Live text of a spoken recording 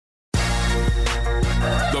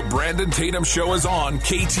The Brandon Tatum Show is on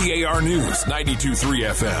KTAR News 92.3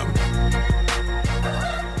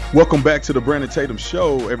 FM. Welcome back to the Brandon Tatum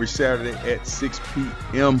Show every Saturday at 6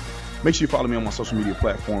 p.m. Make sure you follow me on my social media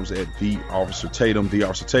platforms at The Officer Tatum,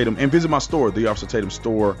 and visit my store,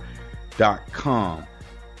 theofficertatumstore.com.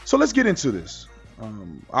 So let's get into this. I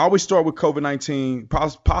always start with COVID-19,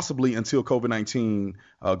 possibly until COVID-19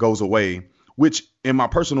 goes away, which in my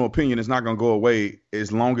personal opinion is not going to go away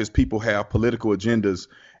as long as people have political agendas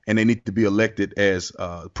and they need to be elected as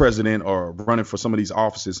president or running for some of these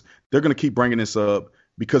offices. They're going to keep bringing this up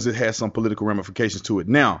because it has some political ramifications to it.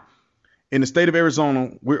 Now, in the state of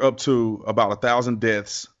Arizona, we're up to about 1,000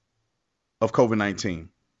 deaths of COVID-19.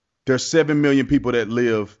 There's 7 million people that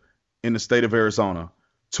live in the state of Arizona.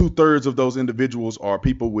 2/3 of those individuals are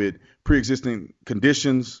people with pre-existing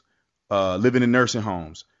conditions, living in nursing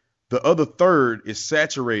homes. The other third is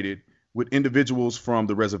saturated with individuals from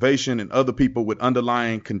the reservation and other people with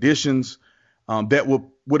underlying conditions that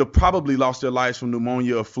would have probably lost their lives from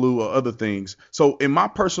pneumonia or flu or other things. So in my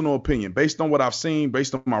personal opinion, based on what I've seen,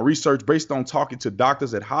 based on my research, based on talking to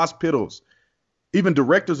doctors at hospitals, even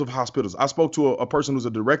directors of hospitals, I spoke to a person who's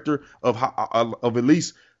a director of at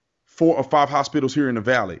least 4 or 5 hospitals here in the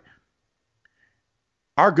Valley.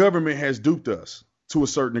 Our government has duped us to a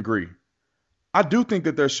certain degree. I do think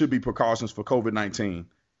that there should be precautions for COVID-19,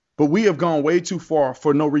 but we have gone way too far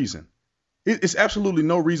for no reason. It's absolutely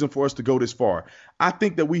no reason for us to go this far. I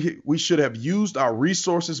think that we should have used our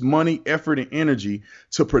resources, money, effort, and energy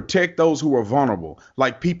to protect those who are vulnerable,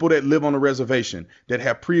 like people that live on a reservation, that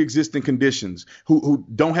have pre-existing conditions, who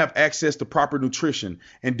don't have access to proper nutrition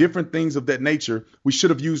and different things of that nature. We should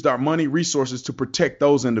have used our money, resources to protect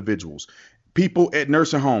those individuals. People at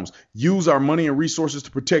nursing homes, use our money and resources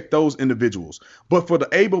to protect those individuals. But for the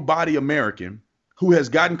able-bodied American who has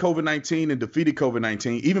gotten COVID-19 and defeated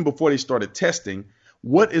COVID-19 even before they started testing,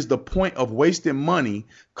 what is the point of wasting money,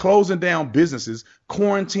 closing down businesses,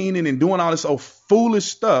 quarantining and doing all this old foolish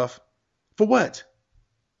stuff for what?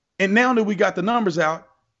 And now that we got the numbers out,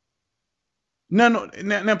 now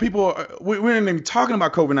people we're not even talking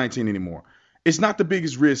about COVID-19 anymore. It's not the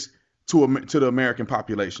biggest risk to the American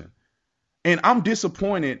population. And I'm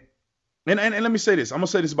disappointed. And let me say this. I'm going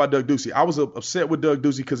to say this about Doug Ducey. I was upset with Doug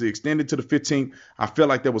Ducey because he extended to the 15th. I felt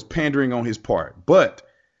like that was pandering on his part. But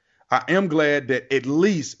I am glad that at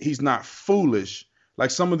least he's not foolish like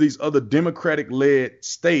some of these other Democratic-led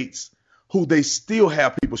states who they still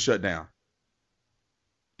have people shut down.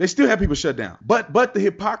 They still have people shut down. But the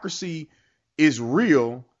hypocrisy is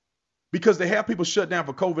real because they have people shut down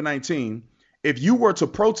for COVID-19. If you were to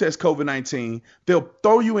protest COVID-19, they'll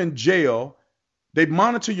throw you in jail. They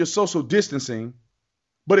monitor your social distancing.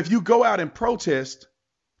 But if you go out and protest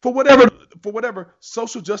for whatever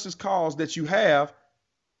social justice cause that you have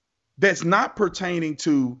that's not pertaining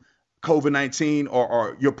to COVID-19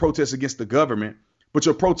 or your protest against the government, but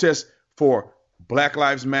your protest for Black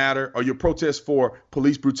Lives Matter or your protest for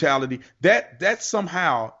police brutality, that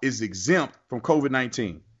somehow is exempt from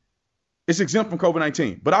COVID-19. It's exempt from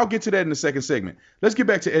COVID-19, but I'll get to that in the second segment. Let's get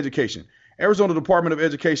back to education. Arizona Department of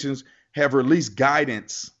Education have released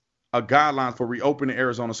guidance, a guideline for reopening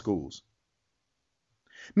Arizona schools.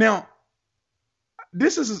 Now,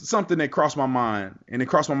 this is something that crossed my mind, and it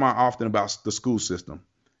crossed my mind often about the school system.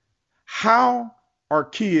 How are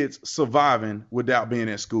kids surviving without being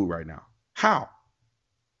at school right now? How?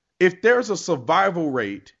 If there's a survival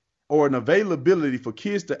rate or an availability for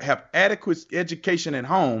kids to have adequate education at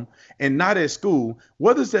home and not at school,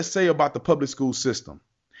 what does that say about the public school system?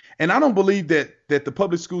 And I don't believe that the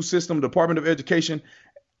public school system, Department of Education,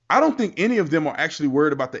 I don't think any of them are actually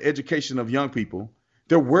worried about the education of young people.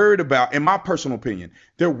 They're worried about, in my personal opinion,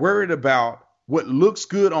 they're worried about what looks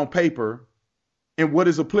good on paper and what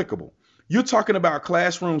is applicable. You're talking about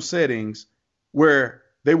classroom settings where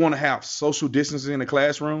they want to have social distancing in the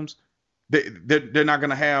classrooms. They're not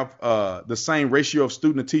going to have the same ratio of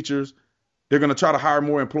student to teachers. They're going to try to hire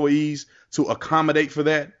more employees to accommodate for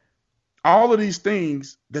that. All of these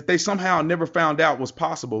things that they somehow never found out was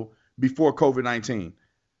possible before COVID-19.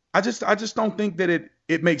 I just don't think that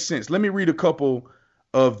it makes sense. Let me read a couple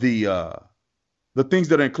of the things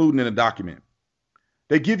that are included in the document.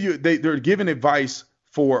 They're giving advice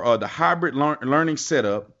for the hybrid learning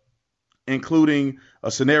setup, including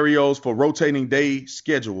scenarios for rotating day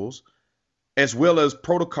schedules, as well as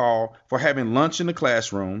protocol for having lunch in the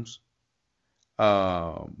classrooms,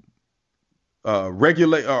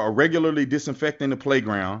 regularly disinfecting the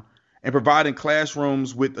playground, and providing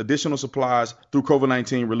classrooms with additional supplies through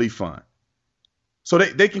COVID-19 relief fund. So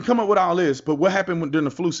they can come up with all this, but what happened during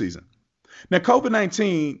the flu season? Now,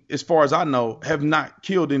 COVID-19, as far as I know, have not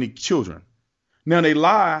killed any children. Now they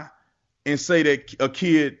lie and say that a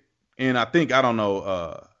kid in I don't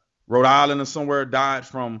know Rhode Island or somewhere died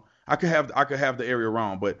from. I could have the area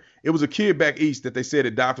wrong, but it was a kid back east that they said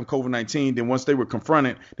had died from COVID-19. Then once they were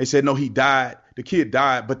confronted, they said no, he died. The kid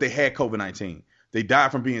died, but they had COVID-19. They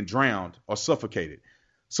died from being drowned or suffocated.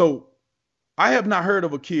 So I have not heard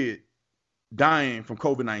of a kid dying from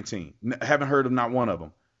COVID-19. Haven't heard of not one of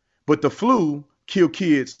them. But the flu killed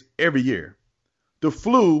kids every year. The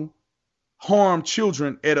flu harmed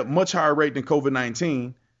children at a much higher rate than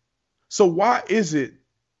COVID-19. So why is it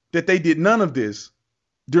that they did none of this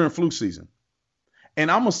during flu season?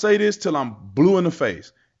 And I'm going to say this till I'm blue in the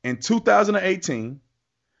face. In 2018,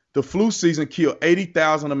 the flu season killed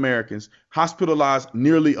 80,000 Americans, hospitalized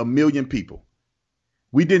nearly 1 million people.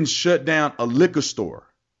 We didn't shut down a liquor store.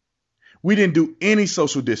 We didn't do any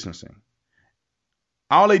social distancing.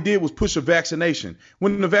 All they did was push a vaccination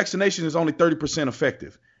when the vaccination is only 30%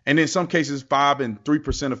 effective. And in some cases, 5 and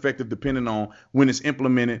 3% effective, depending on when it's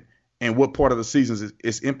implemented and what part of the season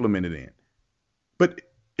it's implemented in. But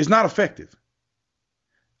it's not effective.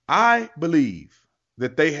 I believe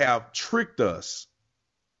that they have tricked us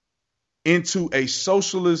into a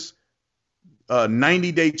socialist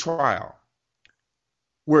 90-day trial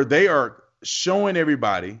where they are showing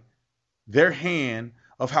everybody their hand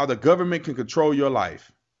of how the government can control your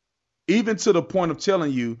life, even to the point of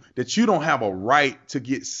telling you that you don't have a right to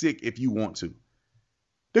get sick if you want to.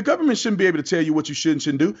 The government shouldn't be able to tell you what you should and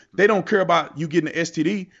shouldn't do. They don't care about you getting an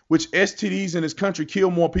STD, which STDs in this country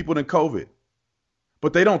kill more people than COVID.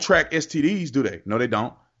 But they don't track STDs, do they? No, they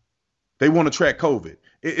don't. They want to track COVID.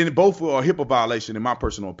 And both are a HIPAA violation, in my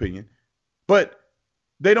personal opinion. But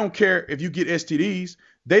they don't care if you get STDs.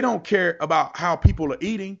 They don't care about how people are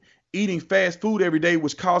eating fast food every day,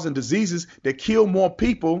 which causing diseases that kill more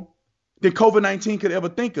people than COVID-19 could ever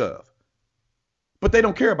think of. But they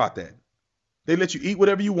don't care about that. They let you eat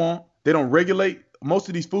whatever you want. They don't regulate. Most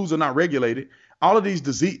of these foods are not regulated. All of these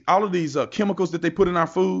chemicals that they put in our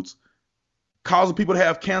foods causing people to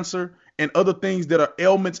have cancer and other things that are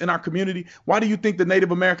ailments in our community. Why do you think the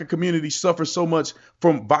Native American community suffers so much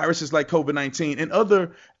from viruses like COVID-19 and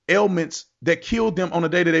other ailments that kill them on a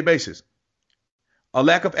day-to-day basis? A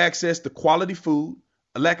lack of access to quality food,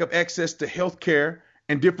 a lack of access to health care,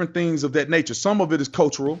 and different things of that nature. Some of it is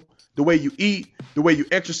cultural, the way you eat, the way you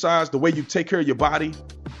exercise, the way you take care of your body.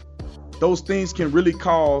 Those things can really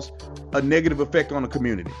cause a negative effect on the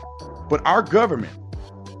community. But our government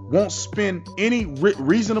won't spend any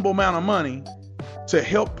reasonable amount of money to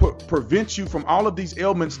help prevent you from all of these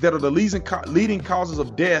ailments that are the leading causes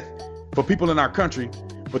of death for people in our country.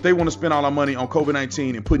 But they want to spend all our money on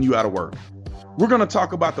COVID-19 and putting you out of work. We're going to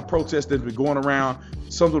talk about the protests that's been going around,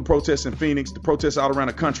 some of the protests in Phoenix, the protests all around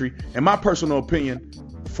the country, and my personal opinion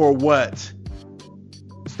for what.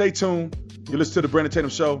 Stay tuned. You listen to the Brandon Tatum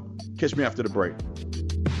Show. Catch me after the break.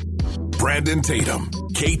 Brandon Tatum,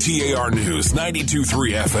 KTAR News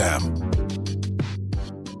 92.3 FM.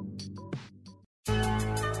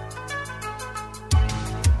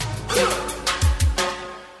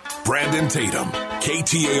 Brandon Tatum,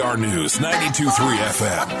 KTAR News 92.3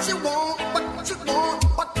 FM.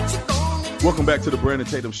 Welcome back to the Brandon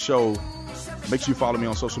Tatum Show. Make sure you follow me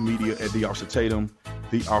on social media at The Officer Tatum,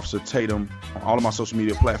 The Officer Tatum, on all of my social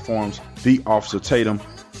media platforms, The Officer Tatum.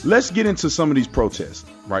 Let's get into some of these protests,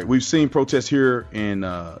 right? We've seen protests here in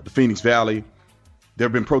the Phoenix Valley. There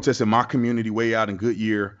have been protests in my community way out in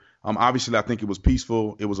Goodyear. Obviously, I think it was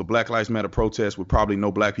peaceful. It was a Black Lives Matter protest with probably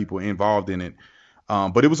no black people involved in it.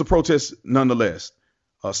 But it was a protest nonetheless.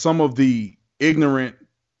 Some of the ignorant,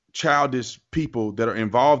 childish people that are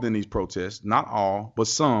involved in these protests, not all, but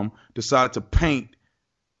some, decided to paint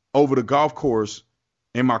over the golf course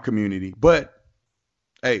in my community. But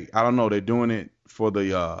hey, I don't know. They're doing it for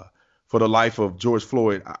the life of George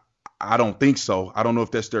Floyd. I don't think so. I don't know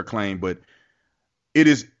if that's their claim, but it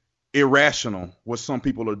is irrational what some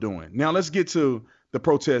people are doing. Now let's get to the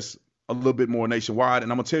protests a little bit more nationwide,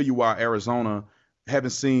 and I'm gonna tell you why Arizona haven't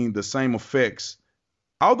seen the same effects.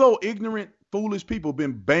 Although ignorant, foolish people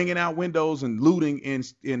been banging out windows and looting in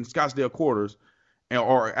Scottsdale quarters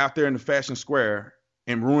or out there in the Fashion Square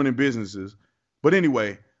and ruining businesses. But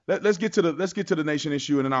anyway, let's get to the nation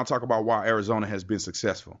issue, and then I'll talk about why Arizona has been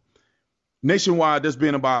successful. Nationwide, there's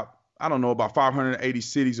been about 580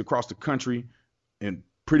 cities across the country in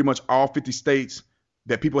pretty much all 50 states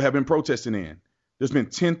that people have been protesting in. There's been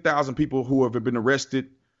 10,000 people who have been arrested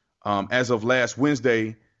as of last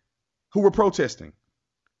Wednesday who were protesting.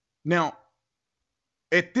 Now,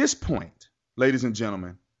 at this point, ladies and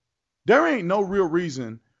gentlemen, there ain't no real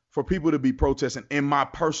reason for people to be protesting, in my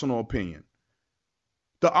personal opinion.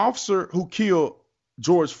 The officer who killed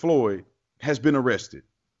George Floyd, has been arrested.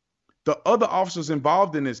 The other officers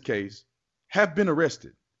involved in this case have been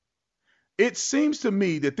arrested. It seems to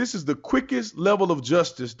me that this is the quickest level of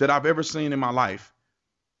justice that I've ever seen in my life.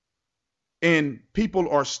 And people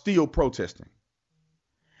are still protesting.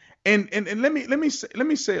 And let me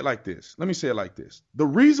say it like this. Let me say it like this. The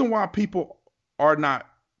reason why people are not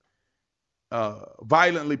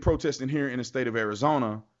violently protesting here in the state of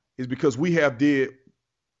Arizona is because we have did,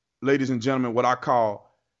 ladies and gentlemen, what I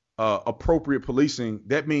call appropriate policing.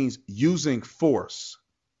 That means using force.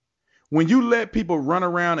 When you let people run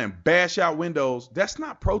around and bash out windows, that's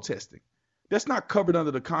not protesting. That's not covered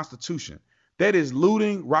under the Constitution. That is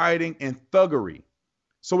looting, rioting, and thuggery.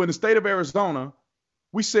 So in the state of Arizona,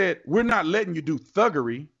 we said, we're not letting you do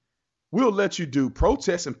thuggery. We'll let you do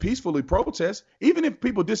protests and peacefully protest. Even if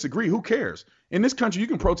people disagree, who cares? In this country, you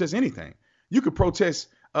can protest anything. You can protest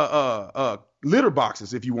litter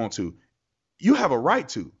boxes if you want to. You have a right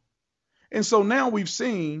to. And so now we've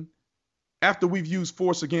seen, after we've used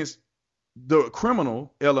force against the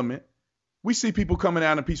criminal element, we see people coming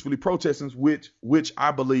out and peacefully protesting, which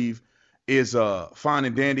I believe is fine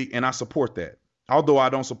and dandy, and I support that. Although I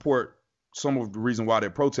don't support some of the reason why they're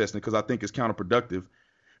protesting, because I think it's counterproductive.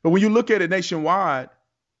 But when you look at it nationwide,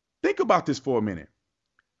 think about this for a minute.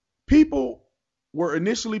 People were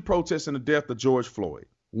initially protesting the death of George Floyd,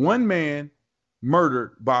 one man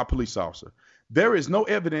murdered by a police officer. There is no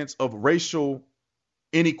evidence of racial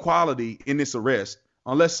inequality in this arrest,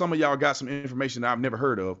 unless some of y'all got some information that I've never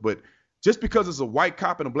heard of. But just because it's a white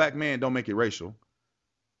cop and a black man don't make it racial.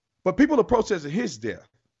 But people are protesting his death,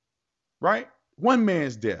 right? One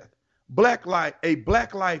man's death. A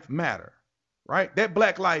black life matter, right? That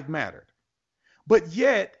black life mattered. But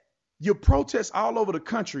yet you protest all over the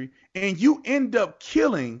country and you end up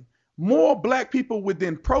killing more black people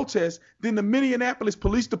within protests than the Minneapolis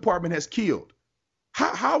Police Department has killed.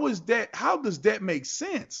 How is that? How does that make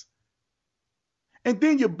sense? And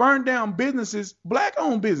then you burn down businesses,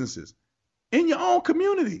 black-owned businesses, in your own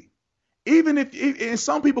community. Even if and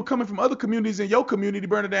some people coming from other communities in your community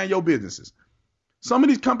burning down your businesses. Some of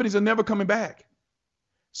these companies are never coming back.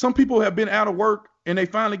 Some people have been out of work and they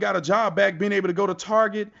finally got a job back, being able to go to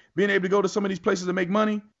Target, being able to go to some of these places to make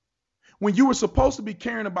money. When you were supposed to be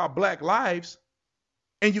caring about black lives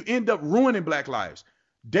and you end up ruining black lives.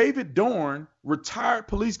 David Dorn, retired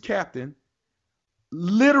police captain,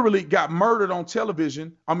 literally got murdered on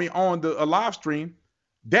television. On a live stream.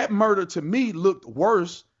 That murder to me looked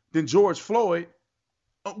worse than George Floyd.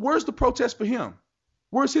 Where's the protest for him?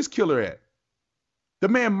 Where's his killer at? The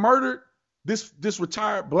man murdered this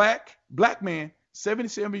retired black man,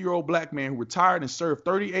 77-year-old black man who retired and served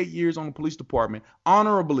 38 years on the police department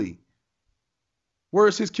honorably.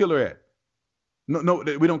 Where's his killer at? No,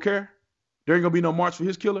 we don't care. There ain't gonna be no march for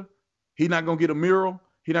his killer. He's not gonna get a mural.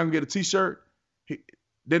 He's not gonna get a T-shirt.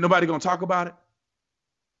 Then nobody gonna talk about it.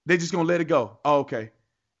 They just gonna let it go. Oh, okay.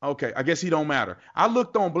 I guess he don't matter. I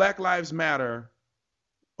looked on Black Lives Matter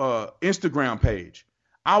Instagram page.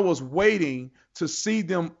 I was waiting to see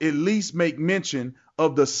them at least make mention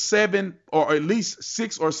of the 7 or at least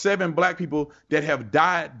 6 or 7 black people that have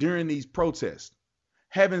died during these protests.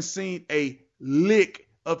 Haven't seen a lick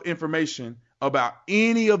of information about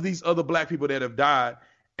any of these other black people that have died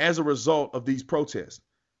as a result of these protests.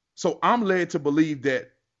 So I'm led to believe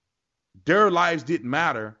that their lives didn't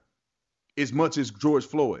matter as much as George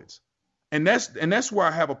Floyd's. And that's where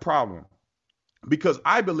I have a problem, because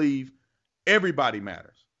I believe everybody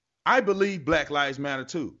matters. I believe black lives matter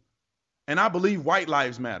too. And I believe white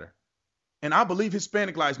lives matter. And I believe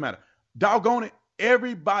Hispanic lives matter. Doggone it,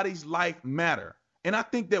 everybody's life matter. And I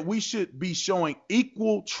think that we should be showing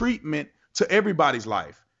equal treatment to everybody's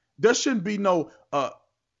life. There shouldn't be no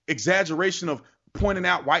exaggeration of pointing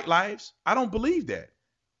out white lives. I don't believe that.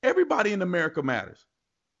 Everybody in America matters.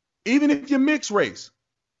 Even if you're mixed race,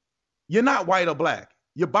 you're not white or black,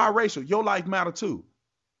 you're biracial, your life matter too.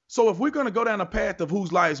 So if we're going to go down a path of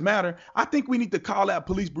whose lives matter, I think we need to call out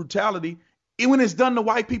police brutality when it's done to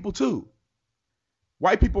white people too.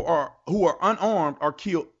 White people who are unarmed are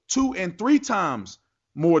killed 2 and 3 times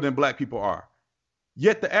more than black people are.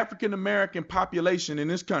 Yet the African American population in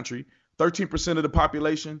this country, 13% of the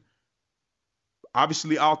population,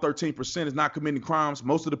 obviously all 13% is not committing crimes.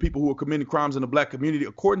 Most of the people who are committing crimes in the black community,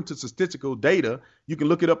 according to statistical data, you can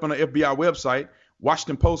look it up on the FBI website.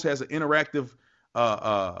 Washington Post has an interactive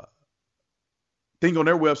thing on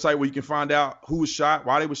their website where you can find out who was shot,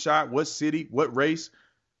 why they were shot, what city, what race.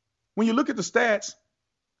 When you look at the stats,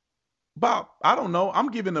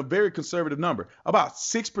 I'm giving a very conservative number. About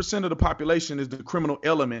 6% of the population is the criminal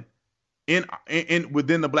element in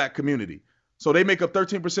within the black community. So they make up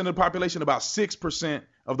 13% of the population. About 6%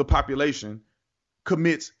 of the population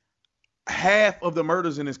commits half of the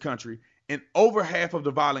murders in this country and over half of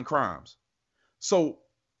the violent crimes. So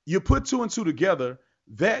you put two and two together,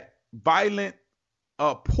 that violent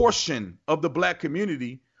portion of the black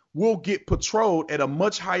community will get patrolled at a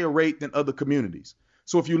much higher rate than other communities.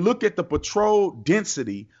 So if you look at the patrol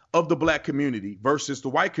density of the black community versus the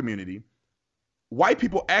white community, white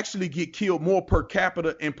people actually get killed more per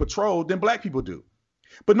capita in patrol than black people do.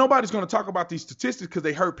 But nobody's going to talk about these statistics because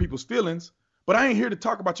they hurt people's feelings. But I ain't here to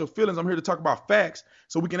talk about your feelings. I'm here to talk about facts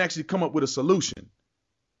so we can actually come up with a solution.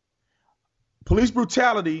 Police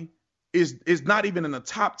brutality is not even in the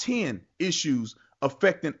top 10 issues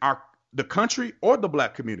affecting the country or the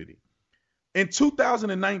black community. In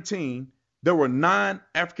 2019, there were 9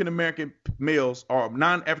 African-American males or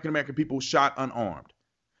 9 African-American people shot unarmed.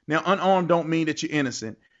 Now, unarmed don't mean that you're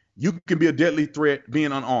innocent. You can be a deadly threat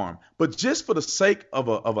being unarmed. But just for the sake of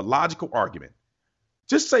a logical argument,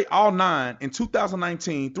 just say all 9 in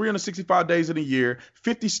 2019, 365 days in a year,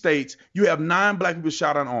 50 states, you have 9 black people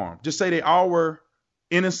shot unarmed. Just say they all were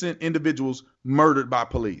innocent individuals murdered by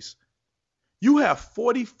police. You have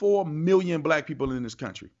 44 million black people in this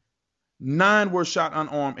country. 9 were shot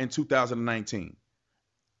unarmed in 2019.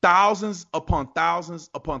 Thousands upon thousands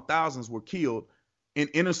upon thousands were killed in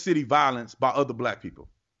inner city violence by other black people.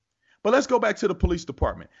 But let's go back to the police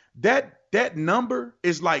department. That number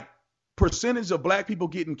is like percentage of black people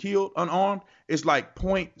getting killed unarmed is like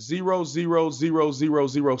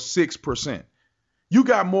 0.000006%. You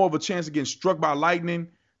got more of a chance of getting struck by lightning,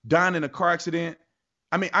 dying in a car accident.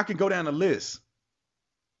 I mean, I can go down the list.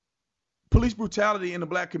 Police brutality in the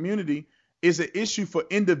black community is an issue for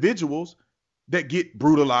individuals that get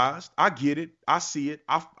brutalized. I get it. I see it.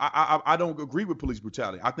 I don't agree with police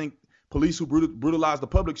brutality. I think police who brutalize the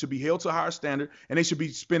public should be held to a higher standard, and they should be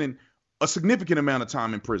spending a significant amount of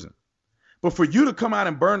time in prison. But for you to come out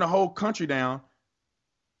and burn the whole country down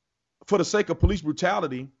for the sake of police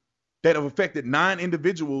brutality that have affected 9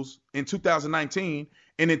 individuals in 2019,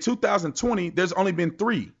 and in 2020, there's only been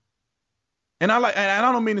 3. And I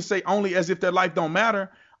don't mean to say only as if their life don't matter.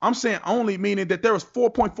 I'm saying only meaning that there was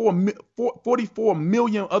 44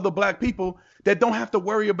 million other black people that don't have to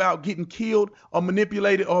worry about getting killed or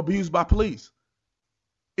manipulated or abused by police.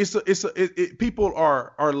 People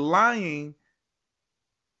are lying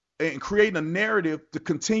and creating a narrative to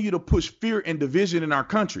continue to push fear and division in our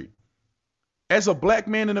country. As a black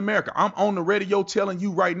man in America, I'm on the radio telling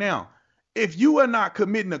you right now, if you are not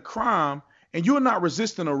committing a crime and you're not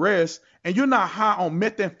resisting arrest and you're not high on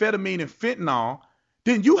methamphetamine and fentanyl,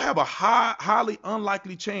 then you have a highly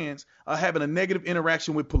unlikely chance of having a negative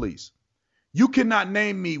interaction with police. You cannot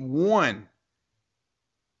name me one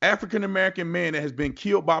African-American man that has been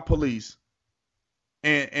killed by police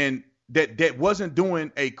and that wasn't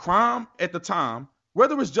doing a crime at the time,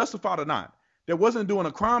 whether it's justified or not, that wasn't doing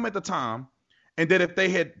a crime at the time, and that if they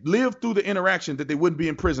had lived through the interaction, that they wouldn't be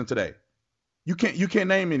in prison today. You can't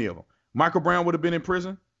name any of them. Michael Brown would have been in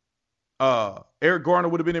prison. Eric Garner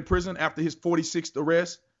would have been in prison after his 46th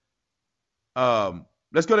arrest.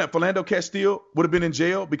 Let's go down. Philando Castile would have been in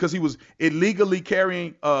jail because he was illegally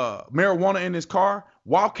carrying marijuana in his car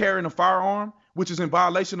while carrying a firearm, which is in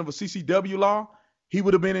violation of a CCW law. He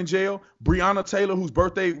would have been in jail. Breonna Taylor, whose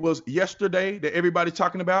birthday was yesterday, that everybody's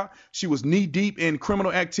talking about, she was knee deep in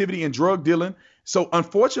criminal activity and drug dealing. So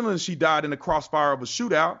unfortunately, she died in the crossfire of a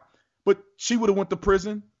shootout, but she would have went to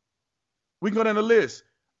prison. We can go down the list.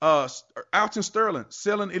 Alton Sterling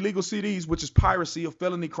selling illegal CDs, which is piracy, a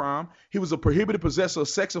felony crime. He was a prohibited possessor, a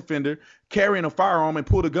sex offender, carrying a firearm and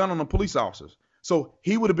pulled a gun on the police officers. So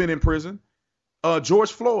he would have been in prison.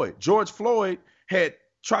 George Floyd had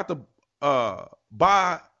tried to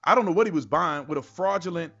buy, I don't know what he was buying, with a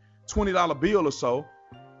fraudulent $20 bill or so.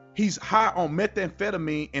 He's high on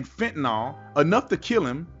methamphetamine and fentanyl, enough to kill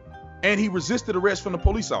him, and he resisted arrest from the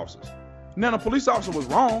police officers. Now, the police officer was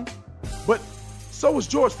wrong, but so was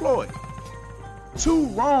George Floyd. 2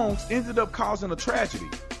 wrongs ended up causing a tragedy.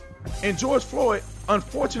 And George Floyd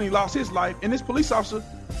unfortunately lost his life, and this police officer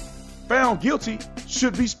found guilty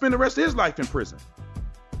should be spending the rest of his life in prison.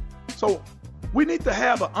 So we need to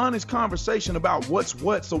have an honest conversation about what's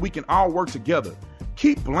what so we can all work together.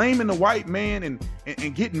 Keep blaming the white man and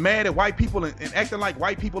getting mad at white people and acting like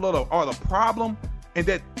white people are the problem, and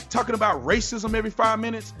that talking about racism every 5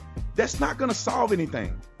 minutes, that's not going to solve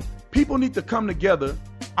anything. People need to come together.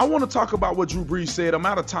 I want to talk about what Drew Brees said. I'm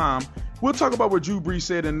out of time. We'll talk about what Drew Brees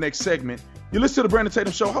said in the next segment. You listen to the Brandon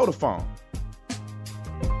Tatum Show. Hold the phone.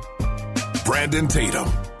 Brandon Tatum,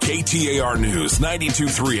 KTAR News,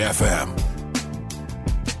 92.3 FM.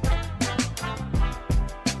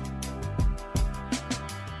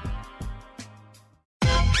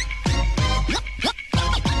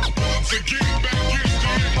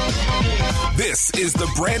 This is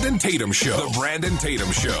the Brandon Tatum Show. The Brandon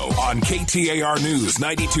Tatum Show on KTAR News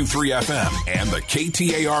 92.3 FM and the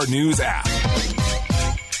KTAR News app.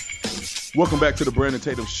 Welcome back to the Brandon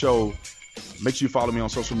Tatum Show. Make sure you follow me on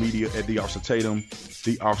social media at The Officer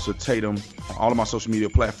Tatum, on all of my social media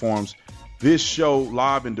platforms. This show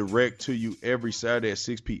live and direct to you every Saturday at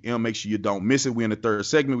 6 p.m. Make sure you don't miss it. We're in the third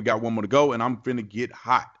segment. We got one more to go, and I'm finna get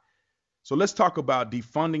hot. So let's talk about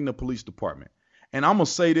defunding the police department. And I'm going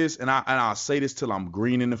to say this, and I'll say this till I'm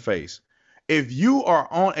green in the face. If you are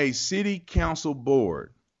on a city council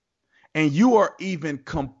board and you are even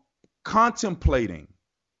contemplating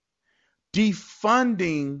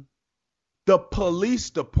defunding the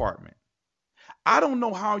police department, I don't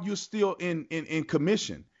know how you're still in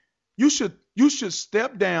commission. You should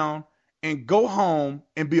step down and go home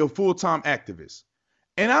and be a full-time activist.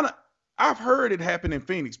 And I've heard it happen in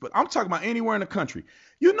Phoenix, but I'm talking about anywhere in the country.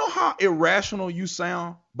 You know how irrational you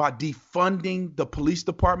sound by defunding the police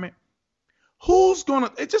department? Who's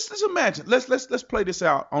gonna just imagine? Let's play this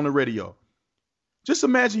out on the radio. Just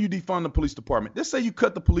imagine you defund the police department. Let's say you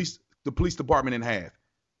cut the police department in half.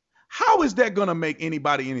 How is that gonna make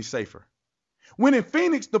anybody any safer? When in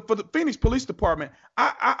Phoenix, for the Phoenix Police Department,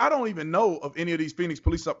 I don't even know of any of these Phoenix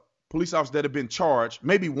police officers that have been charged,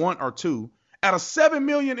 maybe one or two. Out of 7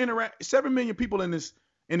 million people in this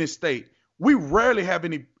state, we rarely have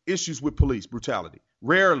any issues with police brutality.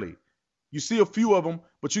 Rarely. You see a few of them,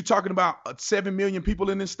 but you're talking about 7 million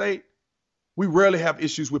people in this state. We rarely have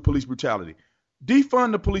issues with police brutality.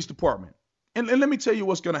 Defund the police department. And let me tell you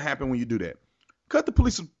what's going to happen when you do that. Cut the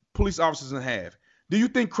police officers in half. Do you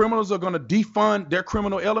think criminals are going to defund their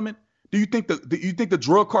criminal element? Do you think the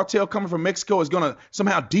drug cartel coming from Mexico is going to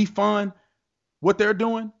somehow defund what they're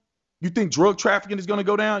doing? You think drug trafficking is going to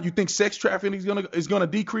go down? You think sex trafficking is going to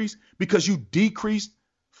decrease because you decreased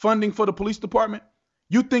funding for the police department?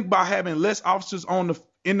 You think by having less officers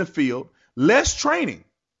in the field, less training,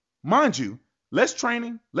 mind you, less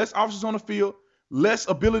training, less officers on the field, less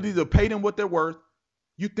ability to pay them what they're worth.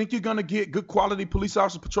 You think you're going to get good quality police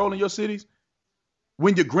officers patrolling your cities?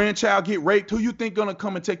 When your grandchild get raped, who you think gonna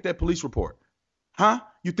come and take that police report? Huh?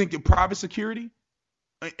 You think your private security?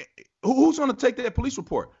 Who's gonna take that police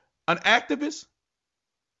report? An activist?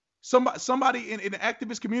 Somebody in the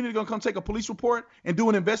activist community gonna come take a police report and do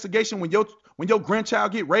an investigation when your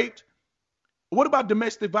grandchild get raped? What about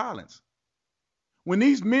domestic violence? When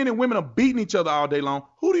these men and women are beating each other all day long,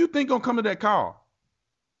 who do you think gonna come to that call?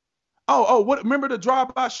 What? Remember the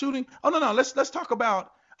drive-by shooting? Oh no. Let's talk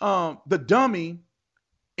about the dummy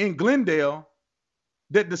in Glendale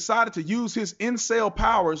that decided to use his incel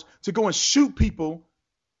powers to go and shoot people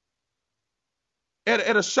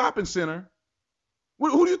at a shopping center.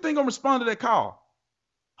 Who do you think gonna respond to that call?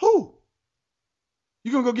 Who?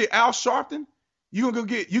 You gonna go get Al Sharpton? You gonna go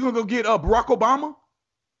get Barack Obama?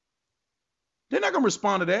 They're not gonna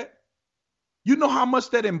respond to that. You know how much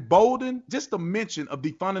that emboldened, just the mention of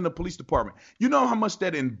defunding the police department. You know how much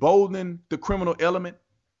that emboldened the criminal element?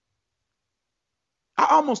 I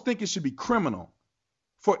almost think it should be criminal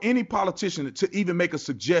for any politician to even make a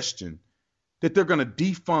suggestion that they're going to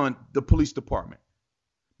defund the police department.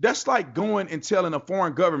 That's like going and telling a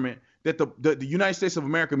foreign government that the United States of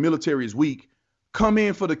America military is weak, come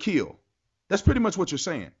in for the kill. That's pretty much what you're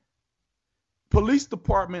saying. Police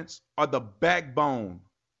departments are the backbone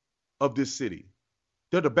of this city.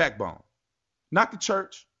 They're the backbone. Not the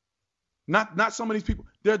church, not some of these people.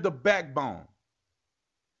 They're the backbone.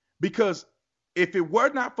 Because if it were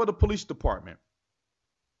not for the police department,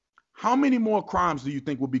 how many more crimes do you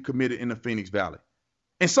think would be committed in the Phoenix Valley?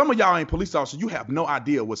 And some of y'all ain't police officers. You have no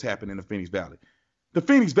idea what's happening in the Phoenix Valley. The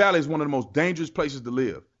Phoenix Valley is one of the most dangerous places to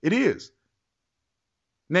live. It is.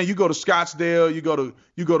 Now you go to Scottsdale, you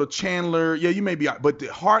go to Chandler. Yeah, you may be out, but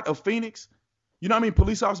the heart of Phoenix, you know how many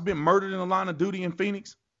police officers been murdered in the line of duty in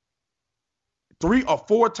Phoenix? 3 or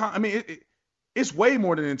 4 times. I mean, it's way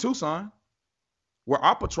more than in Tucson, where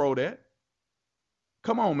I patrolled at.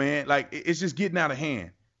 Come on, man. Like, it's just getting out of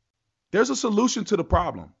hand. There's a solution to the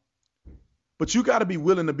problem. But you got to be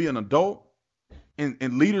willing to be an adult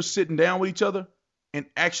and leaders sitting down with each other and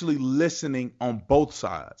actually listening on both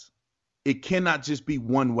sides. It cannot just be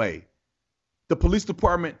one way. The police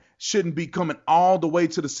department shouldn't be coming all the way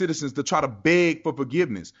to the citizens to try to beg for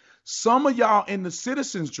forgiveness. Some of y'all in the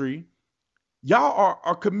citizenry, y'all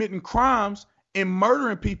are committing crimes and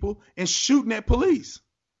murdering people and shooting at police.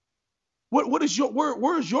 Where is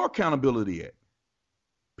your accountability at?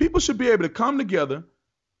 People should be able to come together,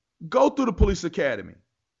 go through the police academy,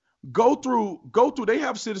 go through, they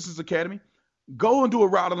have citizens academy, go and do a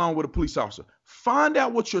ride along with a police officer. Find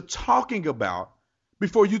out what you're talking about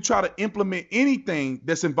before you try to implement anything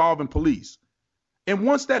that's involving police. And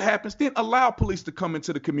once that happens, then allow police to come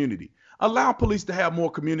into the community. Allow police to have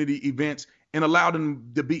more community events and allow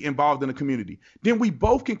them to be involved in the community. Then we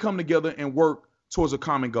both can come together and work towards a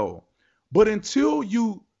common goal. But until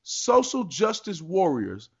you social justice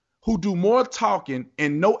warriors who do more talking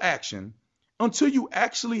and no action, until you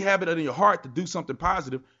actually have it in your heart to do something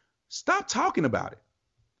positive, stop talking about it.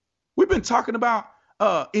 We've been talking about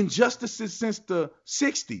injustices since the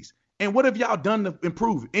 60s. And what have y'all done to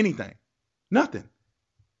improve anything? Nothing.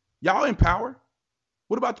 Y'all in power.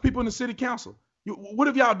 What about the people in the city council? What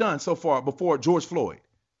have y'all done so far before George Floyd?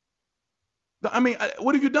 I mean,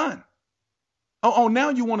 what have you done? Oh, now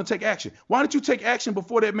you want to take action. Why didn't you take action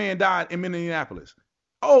before that man died in Minneapolis?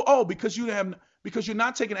 Because you're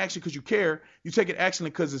not taking action because you care. You're taking action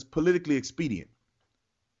because it's politically expedient.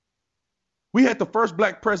 We had the first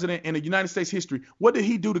black president in the United States history. What did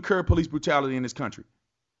he do to curb police brutality in this country?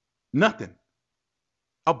 Nothing.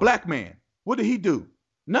 A black man. What did he do?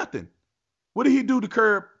 Nothing. What did he do to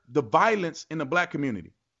curb the violence in the black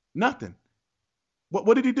community? Nothing.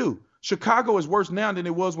 What did he do? Chicago is worse now than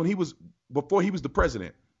it was before he was the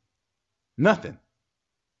president. Nothing.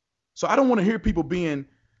 So I don't want to hear people being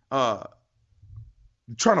trying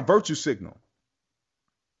to virtue signal.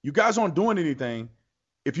 You guys aren't doing anything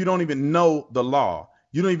if you don't even know the law.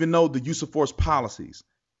 You don't even know the use of force policies.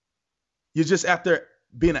 You're just out there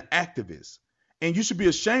being an activist. And you should be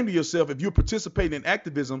ashamed of yourself if you're participating in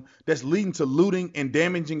activism that's leading to looting and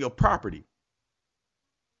damaging of property.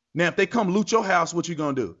 Now, if they come loot your house, what you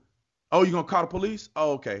going to do? Oh, you're going to call the police?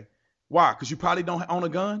 Oh, okay. Why? Because you probably don't own a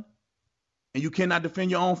gun and you cannot defend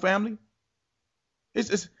your own family?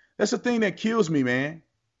 That's the thing that kills me, man.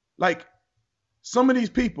 Like, some of these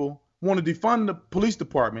people want to defund the police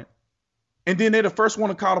department, and then they're the first one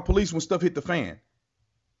to call the police when stuff hit the fan.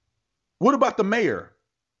 What about the mayor?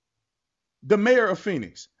 The mayor of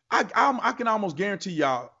Phoenix. I can almost guarantee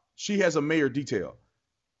y'all she has a mayor detail.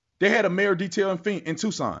 They had a mayor detail in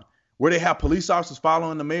Tucson where they have police officers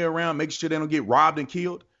following the mayor around, making sure they don't get robbed and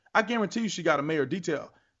killed. I guarantee you she got a mayor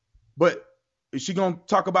detail. But is she going to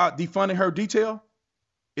talk about defunding her detail?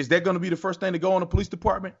 Is that going to be the first thing to go on the police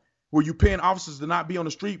department? Where you paying officers to not be on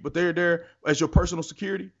the street, but they're there as your personal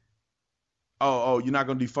security? Oh, you're not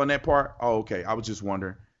going to defund that part? Oh, okay. I was just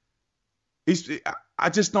wondering. I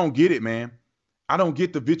just don't get it, man. I don't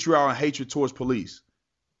get the vitriol and hatred towards police.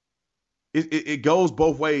 It goes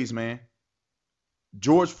both ways, man.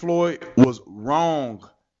 George Floyd was wrong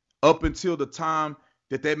up until the time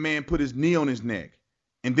that man put his knee on his neck.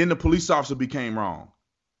 And then the police officer became wrong.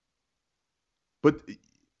 But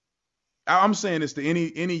I'm saying this to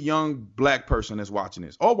any young black person that's watching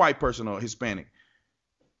this, or white person or Hispanic.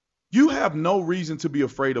 You have no reason to be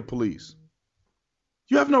afraid of police.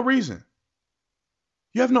 You have no reason.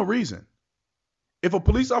 You have no reason. If a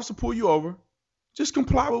police officer pull you over, just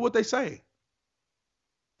comply with what they say.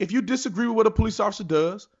 If you disagree with what a police officer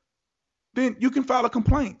does, then you can file a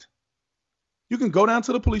complaint. You can go down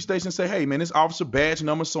to the police station and say, hey, man, this officer badge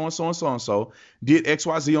number so-and-so and so-and-so did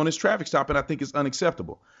XYZ on this traffic stop, and I think it's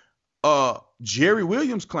unacceptable. Jerry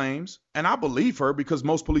Williams claims, and I believe her because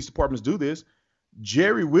most police departments do this,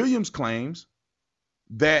 Jerry Williams claims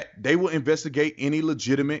that they will investigate any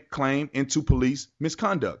legitimate claim into police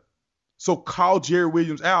misconduct. So call Jerry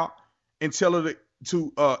Williams out and tell her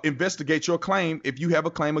to investigate your claim if you have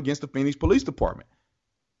a claim against the Phoenix Police Department.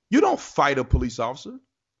 You don't fight a police officer.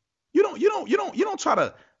 You don't try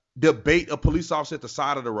to debate a police officer at the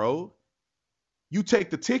side of the road. You take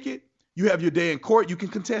the ticket. You have your day in court. You can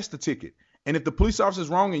contest the ticket. And if the police officer is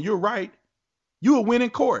wrong and you're right, you will win in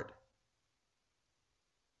court.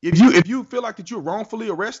 If you feel like that you're wrongfully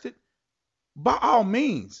arrested, by all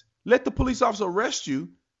means, let the police officer arrest you,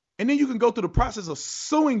 and then you can go through the process of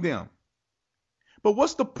suing them. But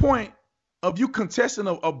what's the point of you contesting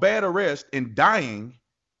a bad arrest and dying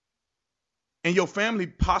and your family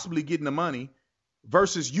possibly getting the money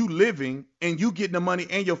versus you living and you getting the money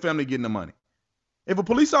and your family getting the money? If a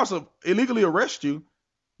police officer illegally arrests you,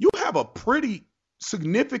 you have a pretty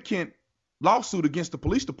significant lawsuit against the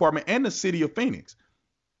police department and the city of Phoenix.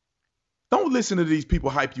 Don't listen to these people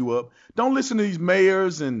hype you up. Don't listen to these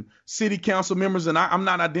mayors and city council members. And I'm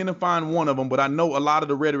not identifying one of them, but I know a lot of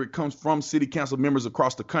the rhetoric comes from city council members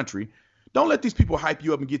across the country. Don't let these people hype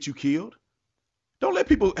you up and get you killed. Don't let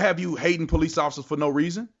people have you hating police officers for no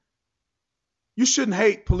reason. You shouldn't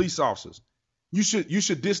hate police officers. You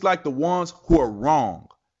should dislike the ones who are wrong.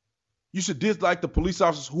 You should dislike the police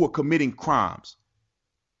officers who are committing crimes.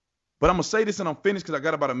 But I'm going to say this and I'm finished because I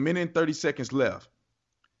got about a minute and 30 seconds left.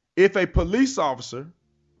 If a police officer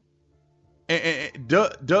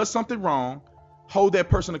does something wrong, hold that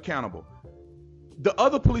person accountable. The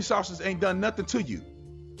other police officers ain't done nothing to you.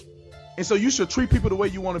 And so you should treat people the way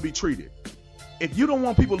you want to be treated. If you don't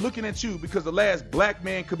want people looking at you because the last black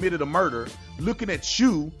man committed a murder, looking at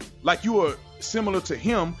you like you are similar to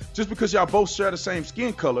him just because y'all both share the same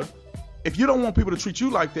skin color, if you don't want people to treat you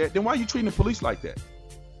like that, then why are you treating the police like that?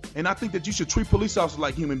 And I think that you should treat police officers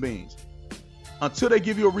like human beings. Until they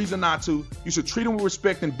give you a reason not to, you should treat them with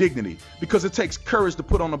respect and dignity, because it takes courage to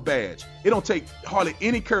put on a badge. It don't take hardly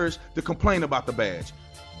any courage to complain about the badge.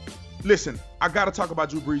 Listen, I got to talk about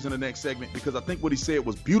Drew Brees in the next segment because I think what he said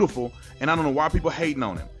was beautiful, and I don't know why people hating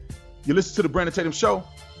on him. You listen to the Brandon Tatum Show.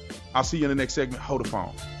 I'll see you in the next segment. Hold the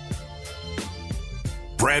phone.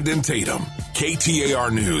 Brandon Tatum,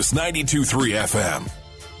 KTAR News 92.3 FM.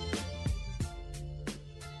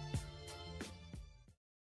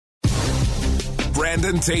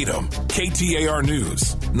 Brandon Tatum, KTAR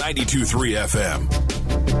News 92.3 FM.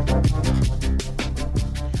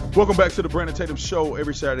 Welcome back to the Brandon Tatum Show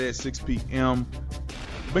every Saturday at 6 p.m.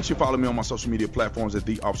 Make sure you follow me on my social media platforms at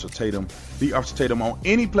The Officer Tatum. The Officer Tatum on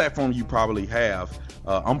any platform you probably have.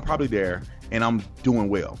 I'm probably there, and I'm doing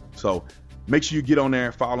well. So make sure you get on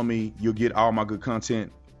there, follow me. You'll get all my good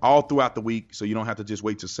content all throughout the week, so you don't have to just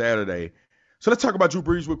wait till Saturday. So let's talk about Drew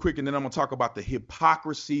Brees real quick, and then I'm going to talk about the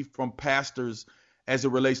hypocrisy from pastors as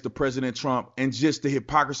it relates to President Trump, and just the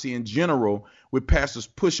hypocrisy in general with pastors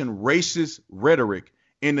pushing racist rhetoric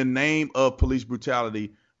in the name of police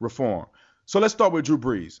brutality reform. So let's start with Drew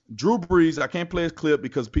Brees. Drew Brees, I can't play his clip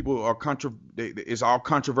because people are it's all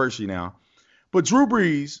controversy now. But Drew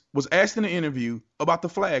Brees was asked in an interview about the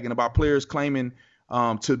flag and about players claiming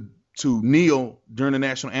to kneel during the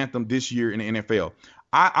national anthem this year in the NFL.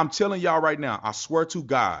 I'm telling y'all right now, I swear to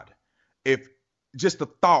God, if just the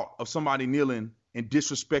thought of somebody kneeling and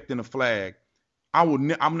disrespecting the flag, I'm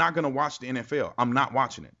not going to watch the NFL. I'm not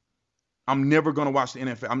watching it. I'm never going to watch the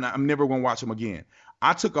NFL. I'm never going to watch them again.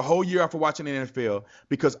 I took a whole year off of watching the NFL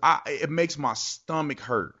because it makes my stomach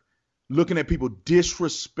hurt looking at people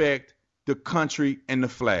disrespect the country and the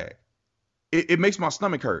flag. It makes my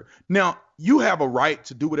stomach hurt. Now, you have a right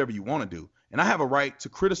to do whatever you want to do, and I have a right to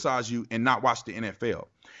criticize you and not watch the NFL.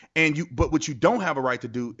 But what you don't have a right to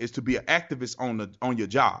do is to be an activist on your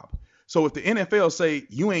job. So if the NFL say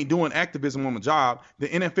you ain't doing activism on the job, the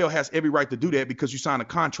NFL has every right to do that because you signed a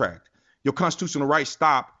contract. Your constitutional rights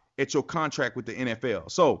stop at your contract with the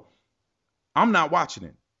NFL. So I'm not watching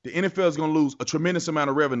it. The NFL is going to lose a tremendous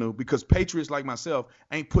amount of revenue because patriots like myself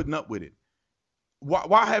ain't putting up with it.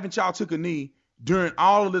 Why haven't y'all took a knee during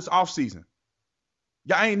all of this offseason?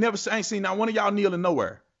 Y'all ain't seen not one of y'all kneeling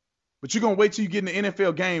nowhere. But you're going to wait till you get in the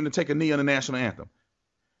NFL game to take a knee on the national anthem.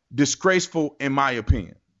 Disgraceful, in my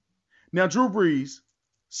opinion. Now, Drew Brees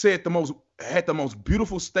had the most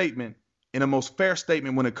beautiful statement and the most fair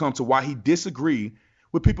statement when it comes to why he disagreed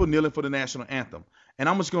with people kneeling for the national anthem. And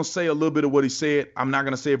I'm just going to say a little bit of what he said. I'm not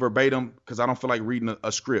going to say it verbatim because I don't feel like reading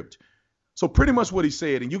a script. So pretty much what he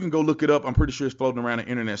said, and you can go look it up. I'm pretty sure it's floating around the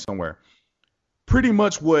internet somewhere. Pretty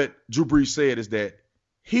much what Drew Brees said is that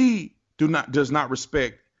he does not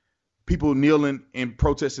respect people kneeling and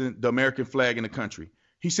protesting the American flag in the country.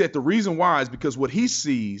 He said the reason why is because what he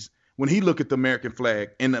sees when he look at the American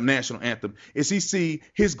flag and the national anthem is he see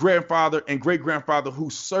his grandfather and great-grandfather who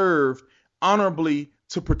served honorably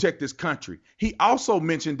to protect this country. He also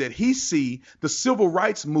mentioned that he see the civil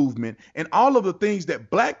rights movement and all of the things that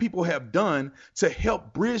black people have done to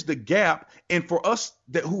help bridge the gap, and for us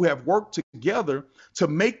who have worked together to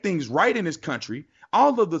make things right in this country,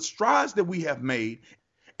 all of the strides that we have made.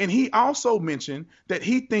 And he also mentioned that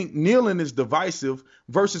he think kneeling is divisive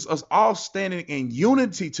versus us all standing in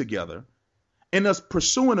unity together and us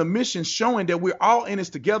pursuing a mission showing that we're all in this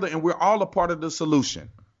together and we're all a part of the solution.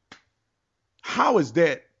 How is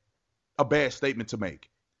that a bad statement to make?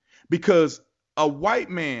 Because a white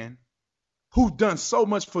man who's done so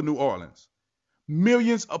much for New Orleans,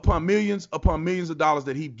 millions upon millions upon millions of dollars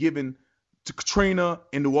that he's given to Katrina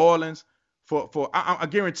in New Orleans for I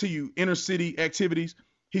guarantee you inner city activities,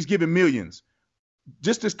 he's given millions.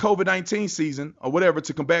 Just this COVID-19 season or whatever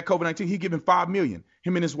to combat COVID-19, he's given $5 million,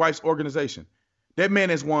 him and his wife's organization. That man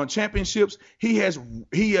has won championships. He has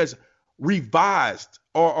revised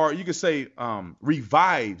or you could say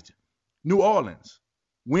revived New Orleans,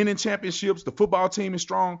 winning championships. The football team is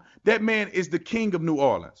strong. That man is the king of New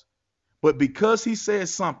Orleans. But because he said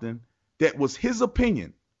something that was his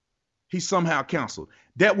opinion, he's somehow canceled.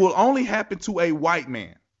 That will only happen to a white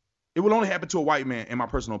man. It will only happen to a white man, in my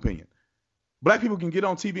personal opinion. Black people can get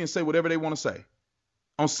on TV and say whatever they want to say.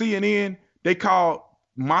 On CNN, they call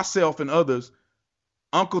myself and others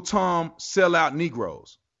Uncle Tom sellout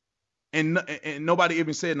Negroes. and nobody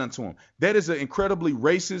even said nothing to him. That is an incredibly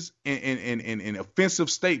racist and offensive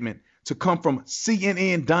statement to come from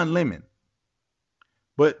CNN Don Lemon.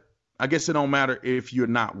 But I guess it don't matter if you're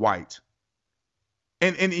not white.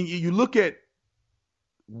 And you look at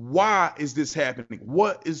why is this happening?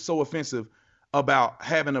 What is so offensive about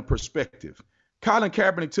having a perspective? Colin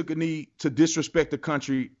Kaepernick took a knee to disrespect the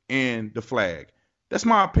country and the flag. That's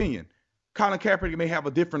my opinion. Colin Kaepernick may have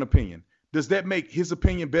a different opinion. Does that make his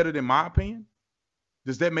opinion better than my opinion?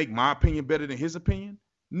 Does that make my opinion better than his opinion?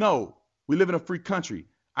 No. We live in a free country.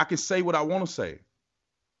 I can say what I want to say.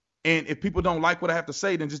 And if people don't like what I have to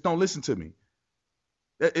say, then just don't listen to me.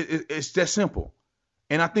 It's that simple.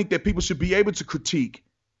 And I think that people should be able to critique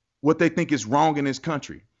what they think is wrong in this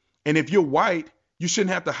country. And if you're white, you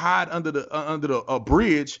shouldn't have to hide under a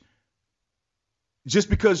bridge just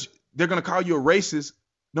because they're going to call you a racist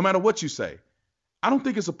no matter what you say. I don't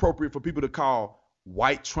think it's appropriate for people to call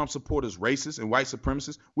white Trump supporters racist and white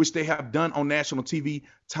supremacists, which they have done on national TV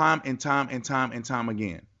time and time and time and time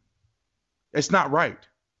again. It's not right.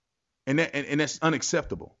 And that's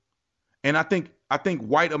unacceptable. And I think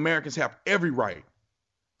white Americans have every right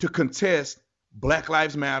to contest Black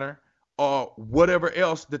Lives Matter or whatever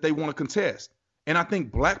else that they want to contest. And I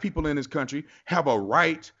think black people in this country have a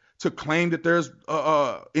right to claim that there's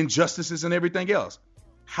injustices and everything else.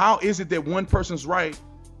 How is it that one person's right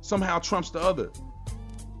somehow trumps the other?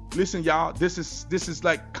 Listen, y'all, this is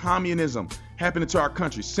like communism happening to our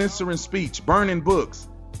country, censoring speech, burning books.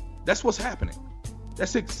 That's what's happening.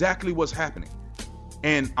 That's exactly what's happening.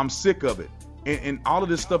 And I'm sick of it. And all of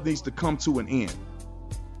this stuff needs to come to an end.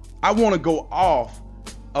 I want to go off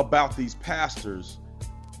about these pastors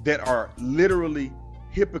that are literally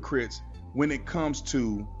hypocrites when it comes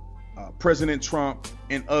to President Trump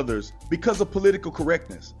and others because of political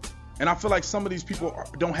correctness. And I feel like some of these people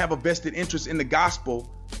don't have a vested interest in the gospel.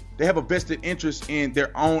 They have a vested interest in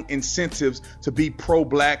their own incentives to be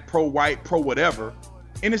pro-black, pro-white, pro-whatever.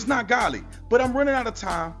 And it's not godly. But I'm running out of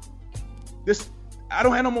time. I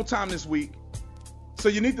don't have no more time this week. So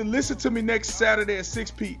you need to listen to me next Saturday at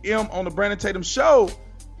 6 p.m. on the Brandon Tatum Show.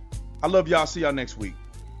 I love y'all. See y'all next week.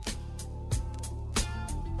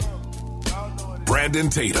 Brandon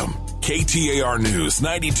Tatum, KTAR News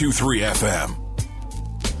 92.3 FM.